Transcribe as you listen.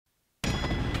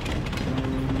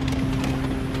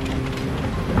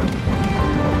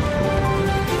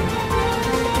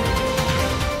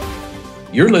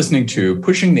You're listening to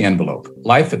Pushing the Envelope,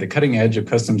 Life at the Cutting Edge of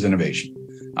Customs Innovation.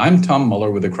 I'm Tom Muller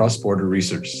with the Cross-Border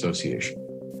Research Association.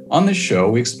 On this show,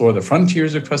 we explore the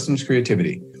frontiers of customs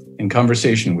creativity in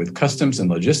conversation with customs and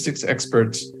logistics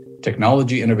experts,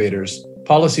 technology innovators,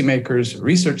 policymakers,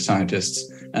 research scientists,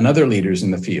 and other leaders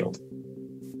in the field.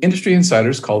 Industry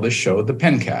insiders call this show the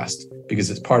Pencast because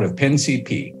it's part of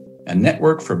PenCP, a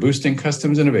network for boosting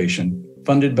customs innovation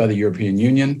funded by the European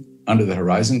Union under the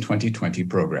Horizon 2020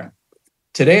 program.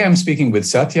 Today, I'm speaking with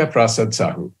Satya Prasad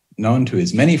Sahu, known to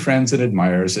his many friends and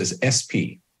admirers as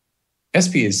SP.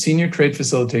 SP is Senior Trade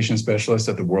Facilitation Specialist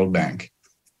at the World Bank.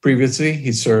 Previously,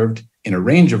 he served in a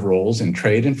range of roles in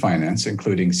trade and finance,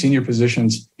 including senior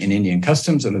positions in Indian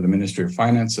Customs under the Ministry of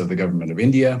Finance of the Government of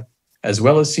India, as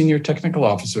well as Senior Technical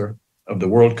Officer of the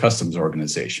World Customs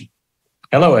Organization.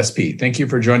 Hello, SP. Thank you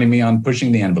for joining me on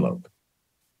Pushing the Envelope.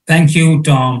 Thank you,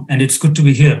 Tom, and it's good to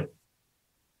be here.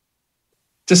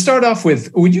 To start off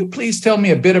with, would you please tell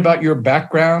me a bit about your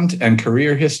background and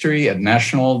career history at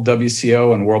national,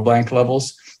 WCO, and World Bank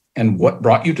levels, and what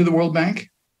brought you to the World Bank?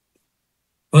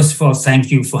 First of all,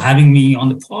 thank you for having me on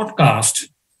the podcast.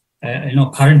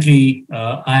 Currently,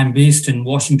 I am based in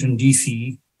Washington,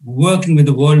 D.C., working with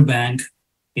the World Bank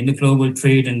in the Global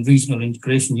Trade and Regional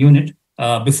Integration Unit.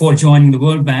 Before joining the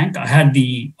World Bank, I had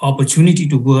the opportunity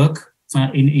to work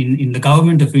in the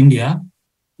government of India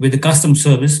with the Customs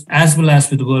Service as well as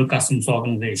with the World Customs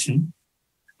Organization.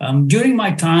 During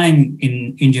my time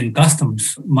in Indian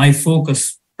Customs, my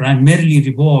focus primarily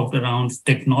revolved around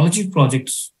technology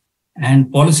projects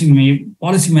and policy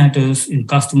matters in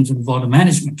customs and border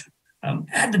management.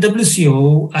 At the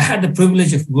WCO, I had the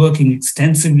privilege of working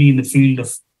extensively in the field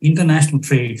of international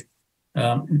trade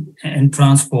and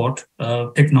transport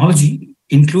technology,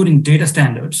 including data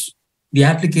standards, the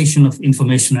application of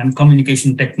information and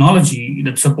communication technology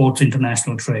that supports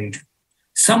international trade.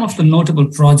 Some of the notable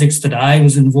projects that I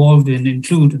was involved in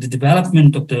include the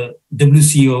development of the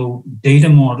WCO data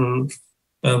model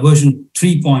version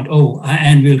 3.0,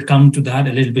 and we'll come to that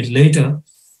a little bit later,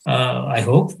 I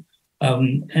hope,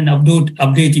 and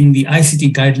updating the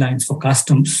ICT guidelines for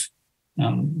customs,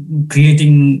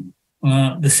 creating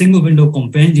the single window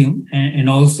compendium, and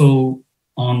also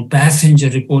on passenger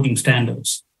reporting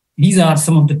standards. These are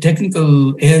some of the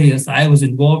technical areas I was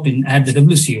involved in at the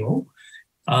WCO.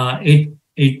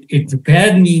 It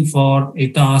prepared me for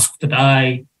a task that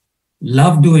I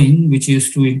love doing, which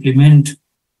is to implement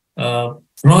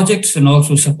projects and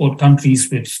also support countries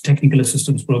with technical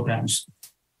assistance programs.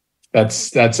 That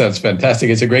sounds fantastic.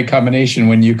 It's a great combination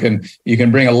when you can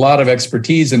bring a lot of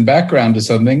expertise and background to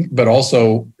something, but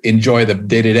also enjoy the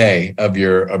day-to-day of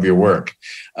your work.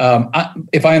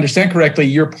 If I understand correctly,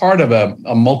 you're part of a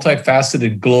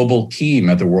multifaceted global team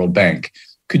at the World Bank.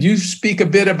 Could you speak a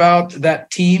bit about that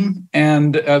team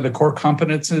and the core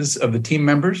competences of the team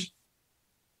members?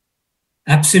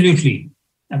 Absolutely.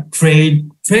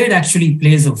 Trade actually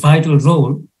plays a vital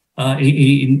role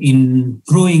in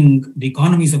growing the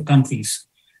economies of countries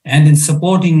and in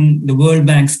supporting the World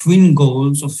Bank's twin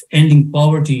goals of ending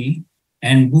poverty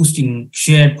and boosting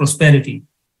shared prosperity.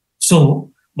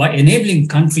 So, by enabling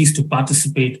countries to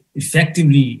participate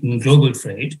effectively in global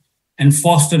trade and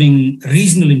fostering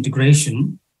regional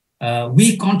integration,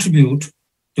 we contribute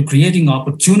to creating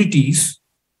opportunities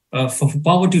for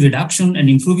poverty reduction and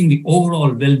improving the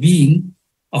overall well-being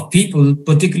of people,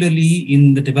 particularly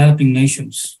in the developing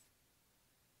nations.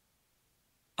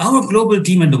 Our global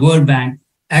team at the World Bank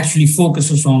actually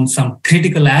focuses on some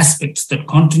critical aspects that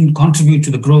contribute to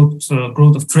the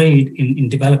growth of trade in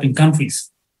developing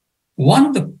countries. One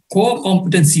of the core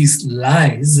competencies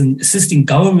lies in assisting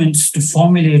governments to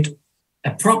formulate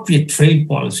appropriate trade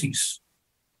policies.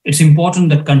 It's important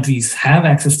that countries have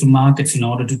access to markets in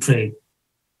order to trade.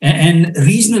 And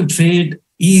regional trade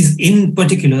is, in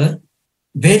particular,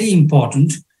 very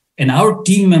important, and our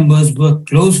team members work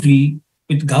closely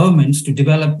with governments to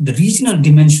develop the regional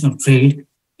dimension of trade,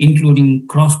 including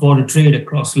cross-border trade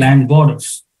across land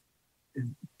borders.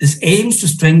 This aims to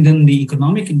strengthen the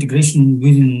economic integration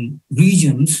within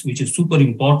regions, which is super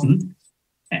important,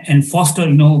 and foster,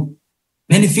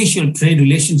 beneficial trade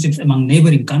relationships among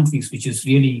neighboring countries, which is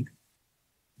really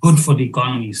good for the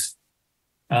economies.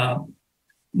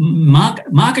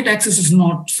 Market access is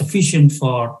not sufficient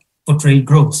for trade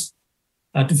growth.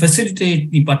 To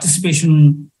facilitate the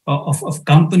participation of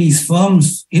companies,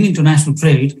 firms in international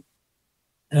trade,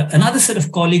 another set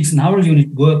of colleagues in our unit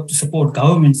work to support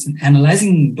governments in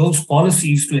analyzing those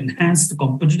policies to enhance the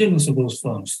competitiveness of those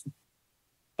firms,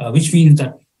 which means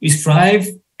that we strive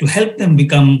to help them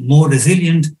become more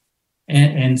resilient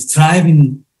and thrive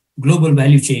in global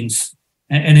value chains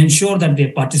and ensure that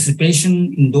their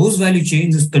participation in those value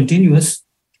chains is continuous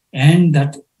and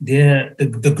that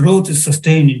the growth is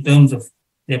sustained in terms of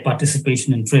their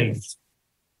participation in trade.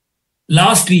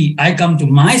 Lastly, I come to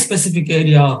my specific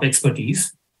area of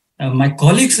expertise. My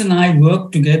colleagues and I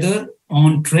work together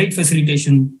on trade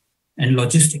facilitation and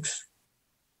logistics.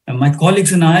 My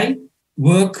colleagues and I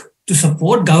work to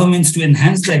support governments to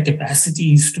enhance their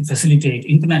capacities to facilitate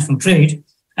international trade,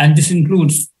 and this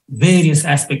includes various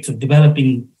aspects of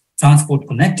developing transport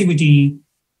connectivity,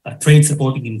 trade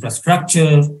supporting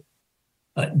infrastructure,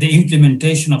 the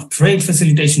implementation of trade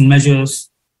facilitation measures,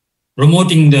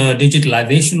 promoting the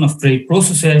digitalization of trade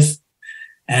processes,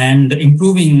 and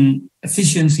improving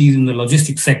efficiencies in the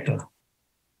logistics sector.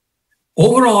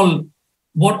 Overall,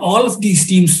 what all of these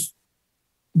teams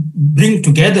bring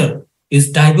together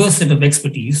is diverse set of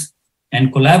expertise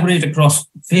and collaborate across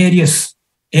various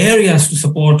areas to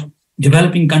support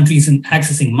developing countries in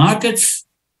accessing markets,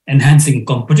 enhancing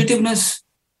competitiveness,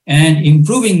 and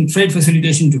improving trade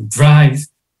facilitation to drive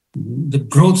the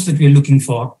growth that we're looking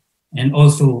for, and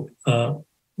also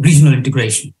regional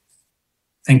integration.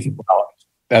 Thank you. Wow.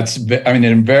 That's, I mean,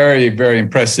 a very, very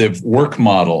impressive work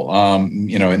model. An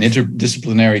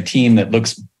interdisciplinary team that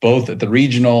looks both at the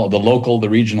regional, the local, the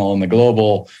regional, and the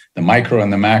global, the micro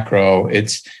and the macro.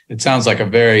 It sounds like a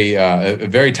very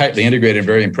tightly integrated,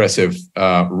 very impressive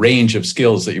range of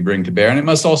skills that you bring to bear. And it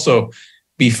must also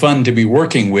be fun to be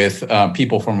working with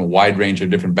people from a wide range of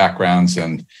different backgrounds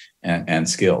and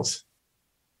skills.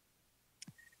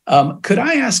 Could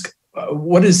I ask,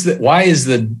 why is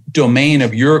the domain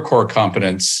of your core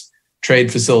competence,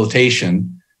 trade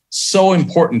facilitation, so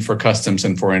important for customs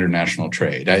and for international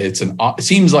trade? It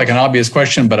seems like an obvious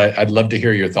question, but I'd love to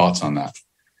hear your thoughts on that.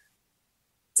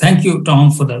 Thank you,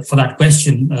 Tom, for that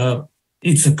question.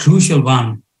 It's a crucial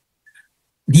one.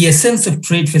 The essence of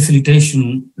trade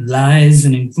facilitation lies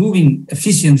in improving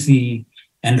efficiency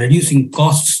and reducing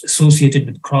costs associated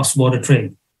with cross-border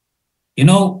trade.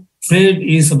 Trade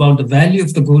is about the value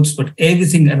of the goods, but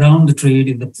everything around the trade,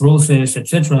 in the process,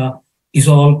 etc., is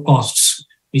all costs,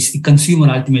 which the consumer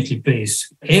ultimately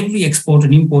pays. Every export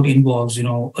and import involves, a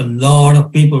lot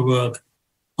of paperwork,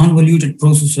 convoluted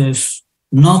processes,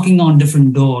 knocking on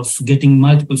different doors, getting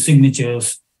multiple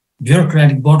signatures,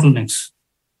 bureaucratic bottlenecks.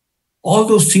 All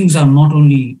those things are not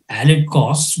only added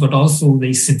costs, but also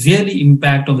they severely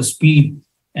impact on the speed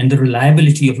and the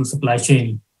reliability of the supply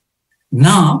chain.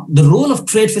 Now, the role of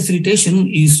trade facilitation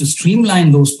is to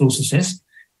streamline those processes,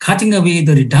 cutting away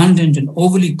the redundant and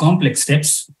overly complex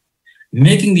steps,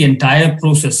 making the entire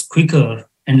process quicker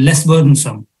and less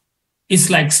burdensome. It's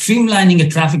like streamlining a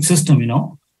traffic system,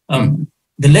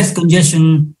 The less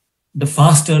congestion, the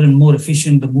faster and more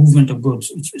efficient the movement of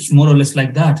goods. It's more or less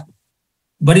like that.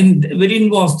 But it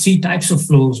involves three types of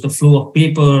flows: the flow of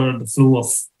paper, the flow of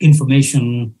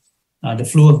information, the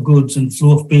flow of goods, and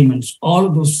flow of payments. All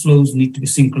of those flows need to be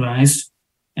synchronized.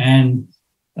 And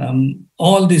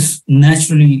all this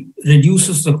naturally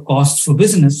reduces the costs for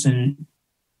business, and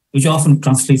which often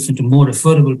translates into more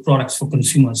affordable products for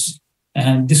consumers.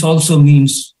 And this also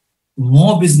means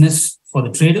more business for the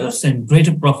traders and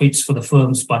greater profits for the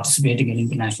firms participating in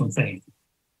international trade.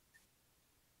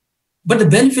 But the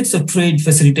benefits of trade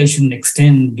facilitation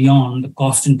extend beyond the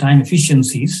cost and time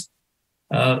efficiencies.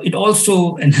 It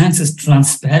also enhances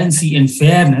transparency and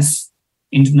fairness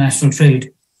in international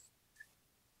trade.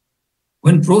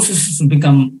 When processes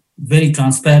become very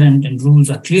transparent and rules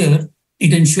are clear,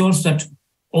 it ensures that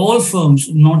all firms,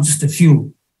 not just a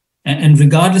few, and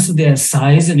regardless of their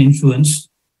size and influence,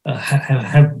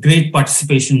 have great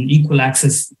participation, equal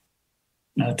access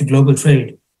to global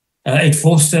trade. It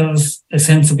fosters a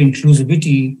sense of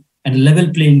inclusivity and a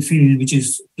level playing field, which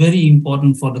is very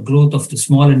important for the growth of the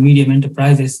small and medium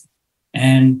enterprises,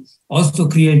 and also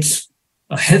creates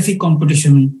a healthy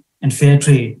competition and fair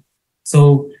trade.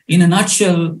 So in a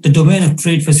nutshell, the domain of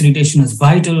trade facilitation is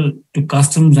vital to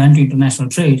customs and to international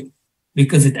trade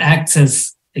because it acts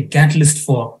as a catalyst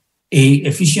for A,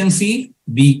 efficiency,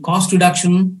 B, cost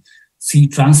reduction, C,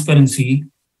 transparency,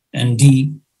 and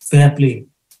D, fair play.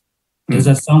 Does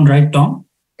that sound right, Tom?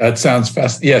 That sounds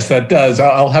fast. Yes, that does.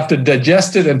 I'll have to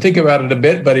digest it and think about it a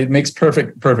bit, but it makes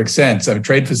perfect sense. I mean,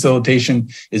 trade facilitation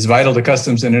is vital to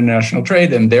customs and international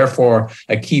trade, and therefore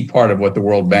a key part of what the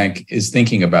World Bank is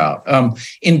thinking about.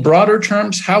 In broader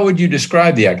terms, how would you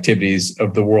describe the activities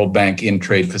of the World Bank in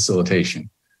trade facilitation?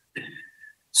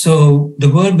 So the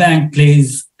World Bank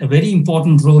plays a very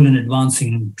important role in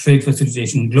advancing trade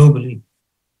facilitation globally.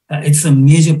 It's a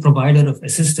major provider of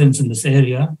assistance in this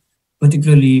area,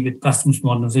 particularly with customs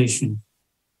modernization.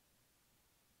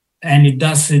 And it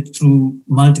does it through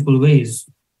multiple ways.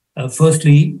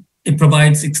 Firstly, It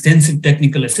provides extensive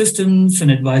technical assistance and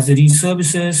advisory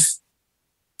services,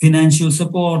 financial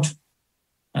support,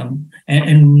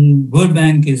 and World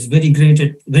Bank is very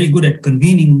good at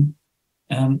convening.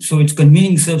 So it's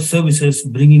convening services,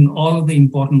 bringing all of the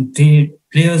important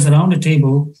players around the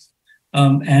table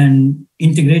and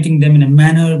integrating them in a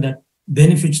manner that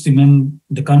benefits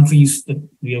the countries that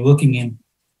we are working in.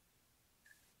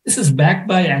 This is backed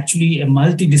by actually a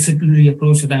multidisciplinary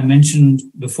approach that I mentioned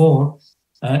before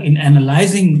in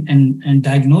analyzing and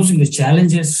diagnosing the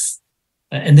challenges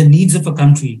and the needs of a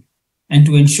country, and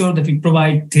to ensure that we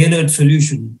provide tailored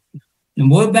solutions. The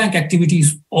World Bank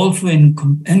activities also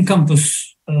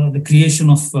encompass the creation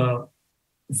of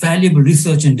valuable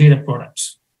research and data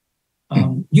products.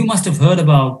 You must have heard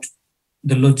about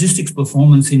the Logistics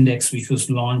Performance Index, which was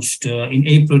launched in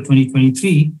April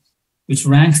 2023, which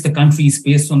ranks the countries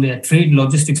based on their trade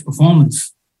logistics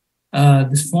performance.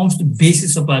 This forms the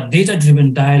basis of our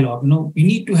data-driven dialogue. We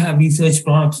need to have research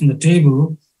products on the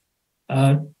table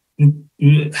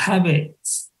to have a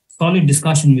solid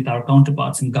discussion with our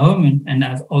counterparts in government and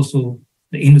as also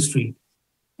the industry.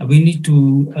 We need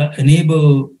to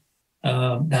enable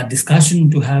that discussion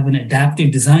to have an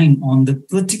adaptive design on the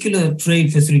particular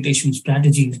trade facilitation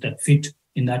strategies that fit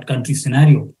in that country's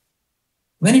scenario.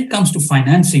 When it comes to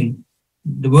financing,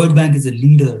 the World Bank is a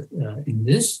leader in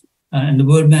this, and the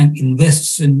World Bank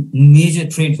invests in major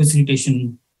trade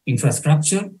facilitation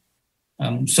infrastructure,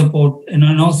 support, and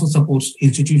also supports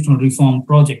institutional reform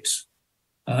projects.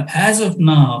 As of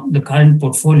now, the current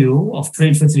portfolio of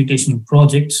trade facilitation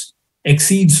projects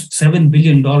exceeds $7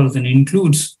 billion and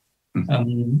includes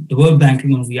the World Bank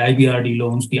loans, the IBRD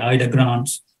loans, the IDA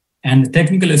grants, and the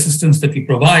technical assistance that we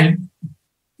provide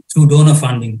through donor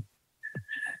funding.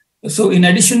 So in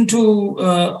addition to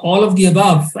all of the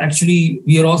above, actually,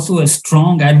 we are also a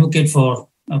strong advocate for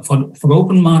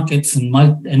open markets and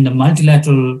the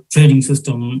multilateral trading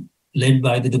system led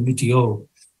by the WTO.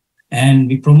 And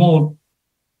we promote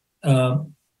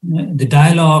the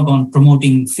dialogue on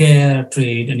promoting fair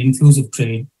trade and inclusive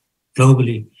trade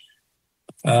globally.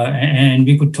 And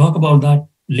we could talk about that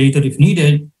later if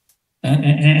needed.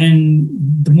 And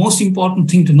the most important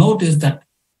thing to note is that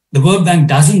the World Bank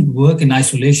doesn't work in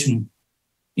isolation.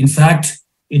 In fact,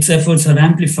 its efforts are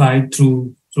amplified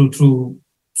through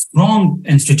strong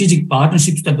and strategic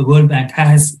partnerships that the World Bank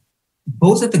has,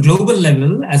 both at the global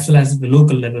level as well as at the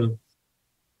local level.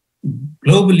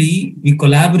 Globally, we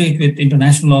collaborate with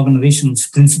international organizations,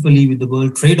 principally with the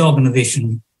World Trade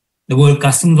Organization, the World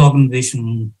Customs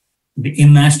Organization, the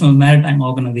International Maritime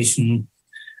Organization,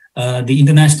 the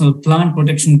International Plant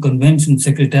Protection Convention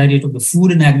Secretariat of the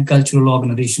Food and Agricultural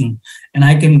Organization, and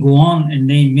I can go on and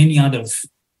name many others.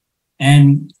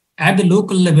 And at the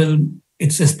local level,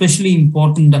 it's especially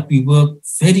important that we work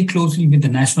very closely with the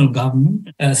national government.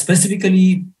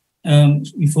 Specifically,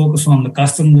 we focus on the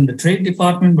customs and the trade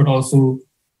department, but also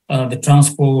the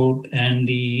transport and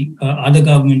the other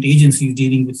government agencies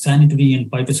dealing with sanitary and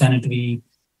phytosanitary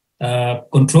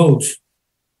controls.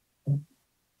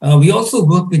 We also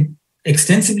work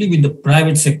extensively with the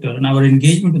private sector, and our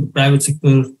engagement with the private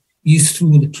sector is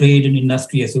through the trade and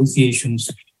industry associations.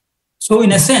 So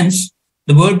in a sense,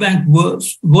 the World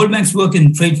Bank's work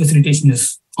in trade facilitation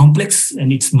is complex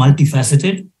and it's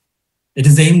multifaceted. It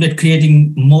is aimed at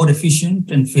creating more efficient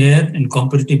and fair and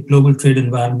competitive global trade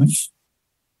environments.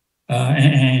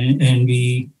 And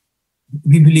we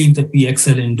believe that we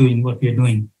excel in doing what we are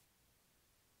doing.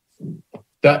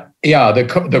 The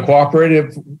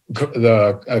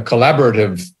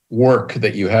collaborative work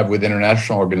that you have with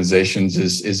international organizations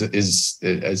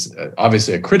is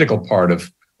obviously a critical part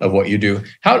of what you do.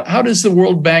 How does the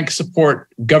World Bank support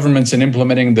governments in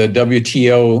implementing the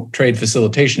WTO Trade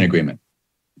Facilitation Agreement?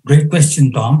 Great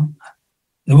question, Tom.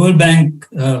 The World Bank,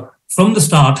 from the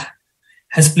start,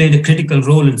 has played a critical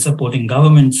role in supporting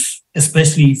governments,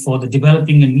 especially for the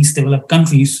developing and least developed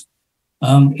countries,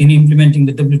 in implementing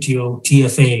the WTO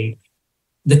TFA.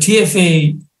 The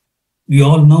TFA, we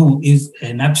all know, is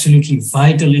an absolutely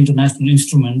vital international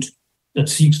instrument that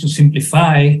seeks to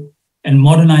simplify and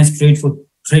modernize trade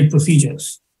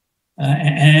procedures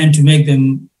and to make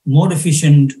them more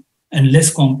efficient and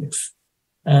less complex.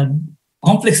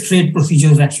 Complex trade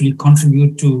procedures actually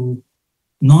contribute to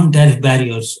non-tariff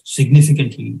barriers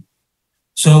significantly.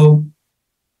 So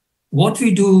what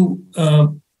we do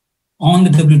on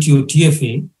the WTO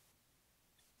TFA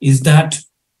is that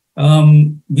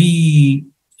we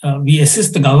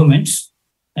assist the governments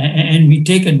and we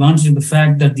take advantage of the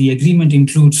fact that the agreement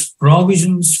includes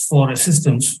provisions for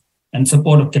assistance and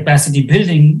support of capacity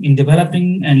building in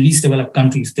developing and least developed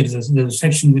countries. There's a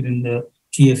section within the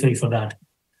TFA for that.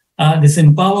 This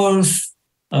empowers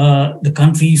the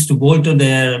countries to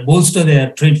bolster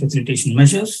their trade facilitation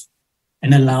measures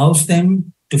and allows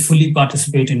them to fully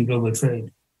participate in global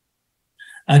trade.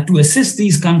 To assist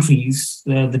these countries,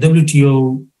 the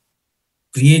WTO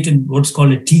created what's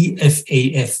called a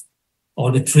TFAF,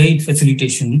 or the Trade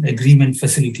Facilitation Agreement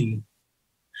Facility.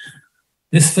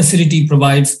 This facility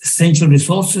provides essential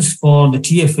resources for the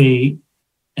TFA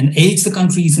and aids the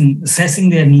countries in assessing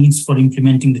their needs for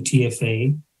implementing the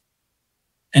TFA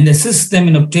and assists them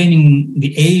in obtaining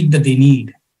the aid that they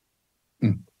need.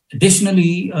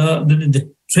 Additionally,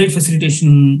 the Trade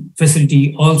Facilitation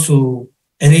Facility also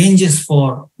arranges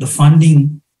for the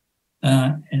funding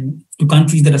and to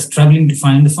countries that are struggling to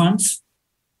find the funds.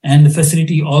 And the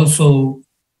facility also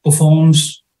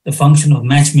performs the function of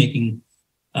matchmaking.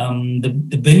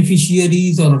 The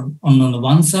beneficiaries are on the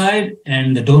one side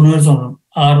and the donors are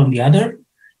on the other.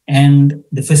 And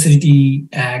the facility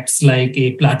acts like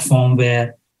a platform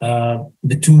where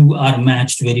the two are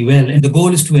matched very well. And the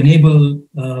goal is to enable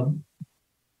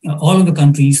all of the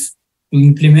countries to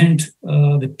implement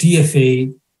the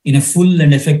TFA in a full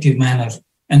and effective manner.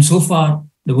 And so far,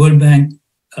 the World Bank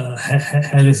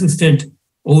has assisted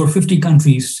over 50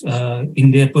 countries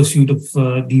in their pursuit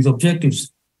of these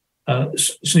objectives.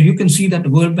 So you can see that the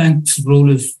World Bank's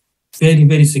role is very,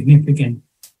 very significant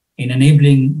in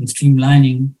enabling and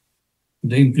streamlining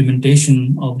the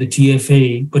implementation of the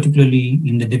TFA, particularly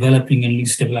in the developing and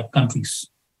least developed countries.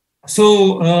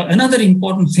 So another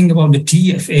important thing about the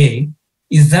TFA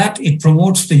is that it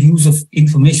promotes the use of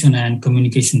information and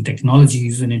communication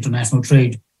technologies in international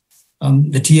trade.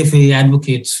 The TFA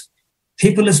advocates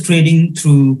paperless trading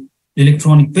through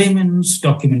electronic payments,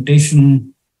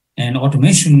 documentation, and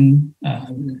automation,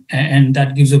 and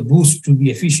that gives a boost to the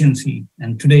efficiency.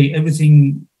 And today,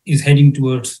 everything is heading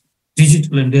towards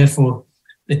digital, and therefore,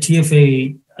 the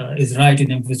TFA is right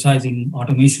in emphasizing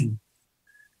automation.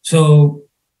 So,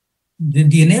 the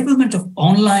enablement of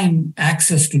online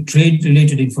access to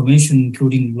trade-related information,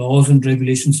 including laws and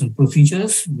regulations and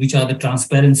procedures, which are the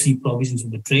transparency provisions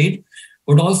of the trade,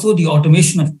 but also the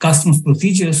automation of customs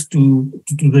procedures to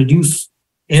reduce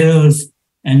errors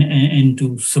and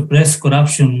to suppress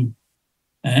corruption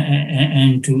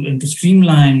and to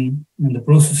streamline the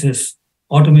processes.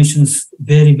 Automation is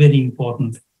very, very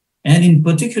important. And in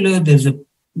particular, there's a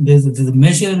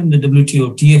measure in the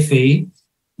WTO TFA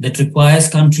that requires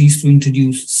countries to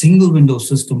introduce single window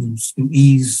systems to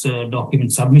ease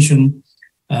document submission.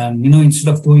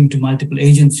 Instead of going to multiple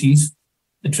agencies,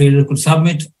 the trader could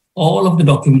submit all of the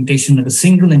documentation at a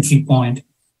single entry point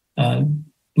to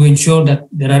ensure that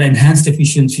there are enhanced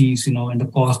efficiencies, and the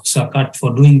costs are cut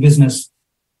for doing business,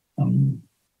 to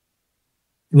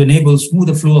enable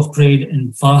smoother flow of trade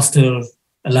and faster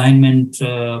alignment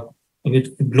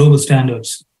with global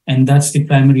standards. And that's the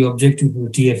primary objective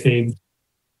of the TFA.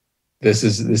 This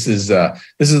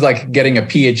is like getting a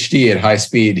PhD at high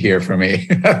speed here for me.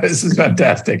 This is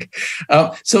fantastic.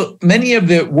 So many of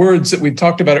the words that we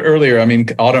talked about earlier,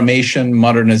 automation,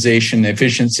 modernization,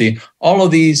 efficiency, all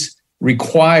of these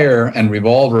require and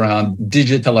revolve around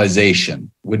digitalization,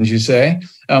 wouldn't you say?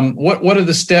 What are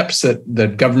the steps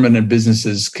that government and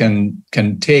businesses can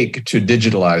take to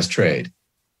digitalize trade?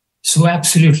 So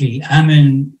absolutely.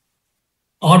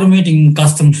 Automating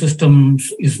custom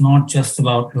systems is not just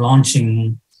about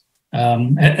launching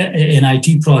an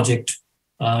IT project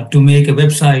to make a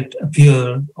website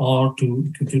appear or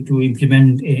to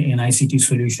implement an ICT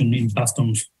solution in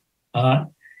customs,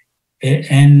 and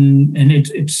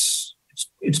it's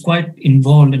quite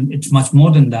involved, and it's much more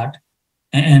than that.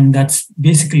 And that's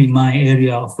basically my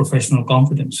area of professional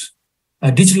competence.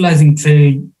 Digitalizing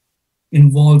trade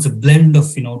involves a blend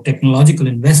of technological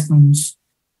investments,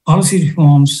 policy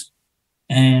reforms,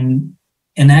 and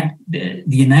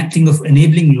the enacting of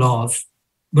enabling laws,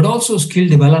 but also skill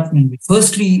development.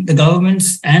 Firstly, the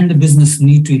governments and the business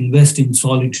need to invest in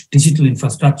solid digital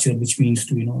infrastructure, which means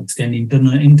to extend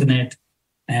internet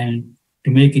and to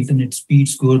make internet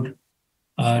speeds good,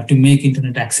 to make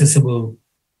internet accessible.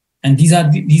 And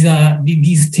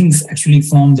these things actually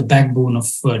form the backbone of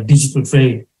digital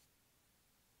trade.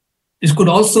 This could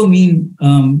also mean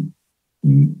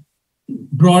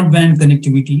broadband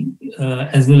connectivity,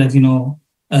 as well as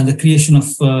the creation of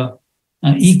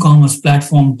e-commerce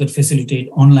platforms that facilitate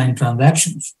online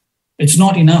transactions. It's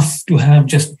not enough to have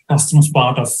just customs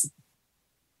part of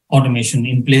automation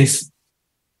in place.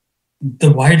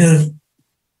 The wider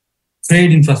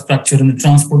trade infrastructure and the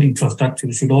transport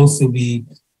infrastructure should also be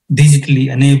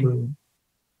digitally enabled.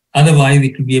 Otherwise,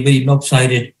 it will be a very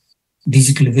lopsided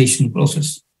digitalization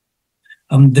process.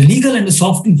 The legal and the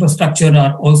soft infrastructure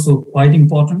are also quite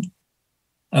important.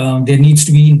 There needs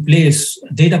to be in place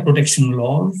data protection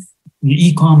laws,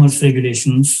 e-commerce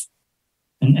regulations,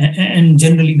 and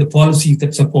generally the policies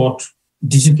that support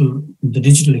the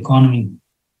digital economy.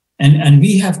 And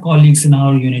we have colleagues in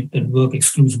our unit that work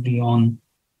exclusively on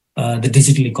the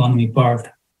digital economy part.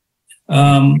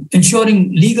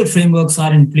 Ensuring legal frameworks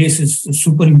are in place is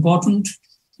super important.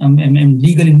 And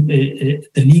the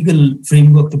legal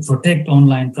framework to protect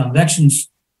online transactions,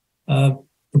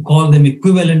 to call them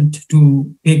equivalent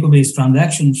to paper-based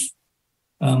transactions,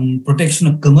 protection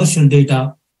of commercial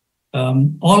data.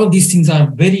 All of these things are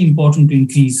very important to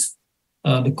increase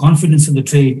the confidence of the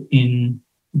trade in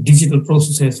digital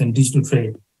processes and digital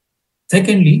trade.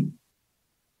 Secondly,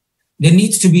 there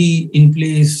needs to be in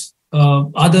place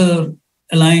other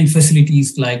aligned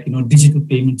facilities like digital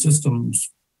payment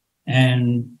systems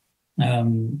and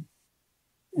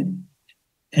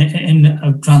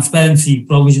transparency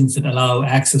provisions that allow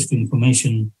access to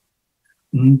information.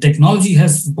 Technology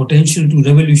has the potential to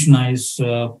revolutionize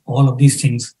all of these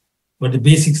things, but the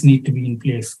basics need to be in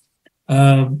place.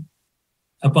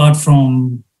 Apart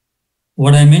from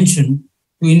what I mentioned,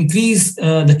 to increase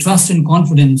the trust and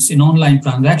confidence in online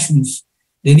transactions,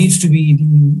 there needs to be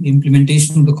the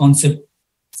implementation of the concepts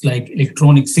like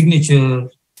electronic signature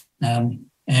and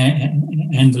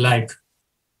the like.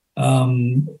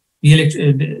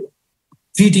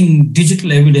 Treating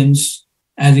digital evidence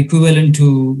as equivalent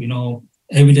to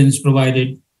evidence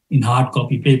provided in hard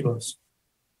copy papers.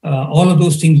 All of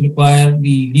those things require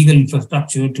the legal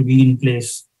infrastructure to be in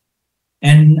place.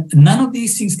 And none of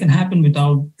these things can happen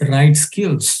without the right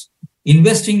skills.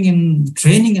 Investing in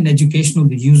training and education of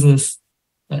the users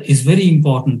is very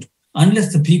important.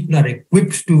 Unless the people are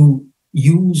equipped to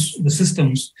use the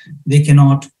systems, they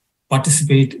cannot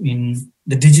participate in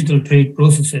the digital trade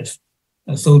processes.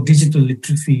 So digital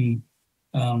literacy,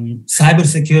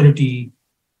 cybersecurity,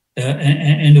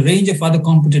 and a range of other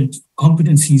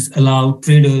competencies allow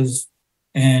traders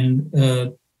and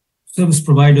service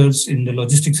providers in the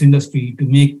logistics industry to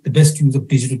make the best use of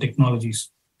digital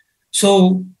technologies.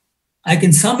 So I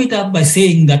can sum it up by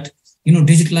saying that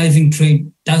digitalizing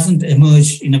trade doesn't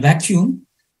emerge in a vacuum.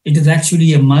 It is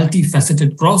actually a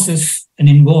multifaceted process and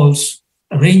involves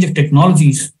a range of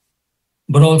technologies,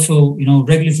 but also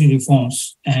regulatory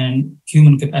reforms and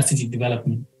human capacity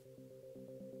development.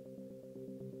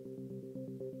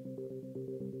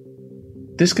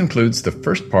 This concludes the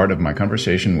first part of my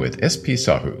conversation with SP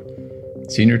Sahu,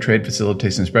 Senior Trade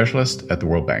Facilitation Specialist at the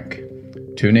World Bank.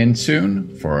 Tune in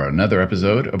soon for another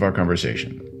episode of our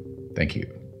conversation. Thank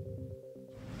you.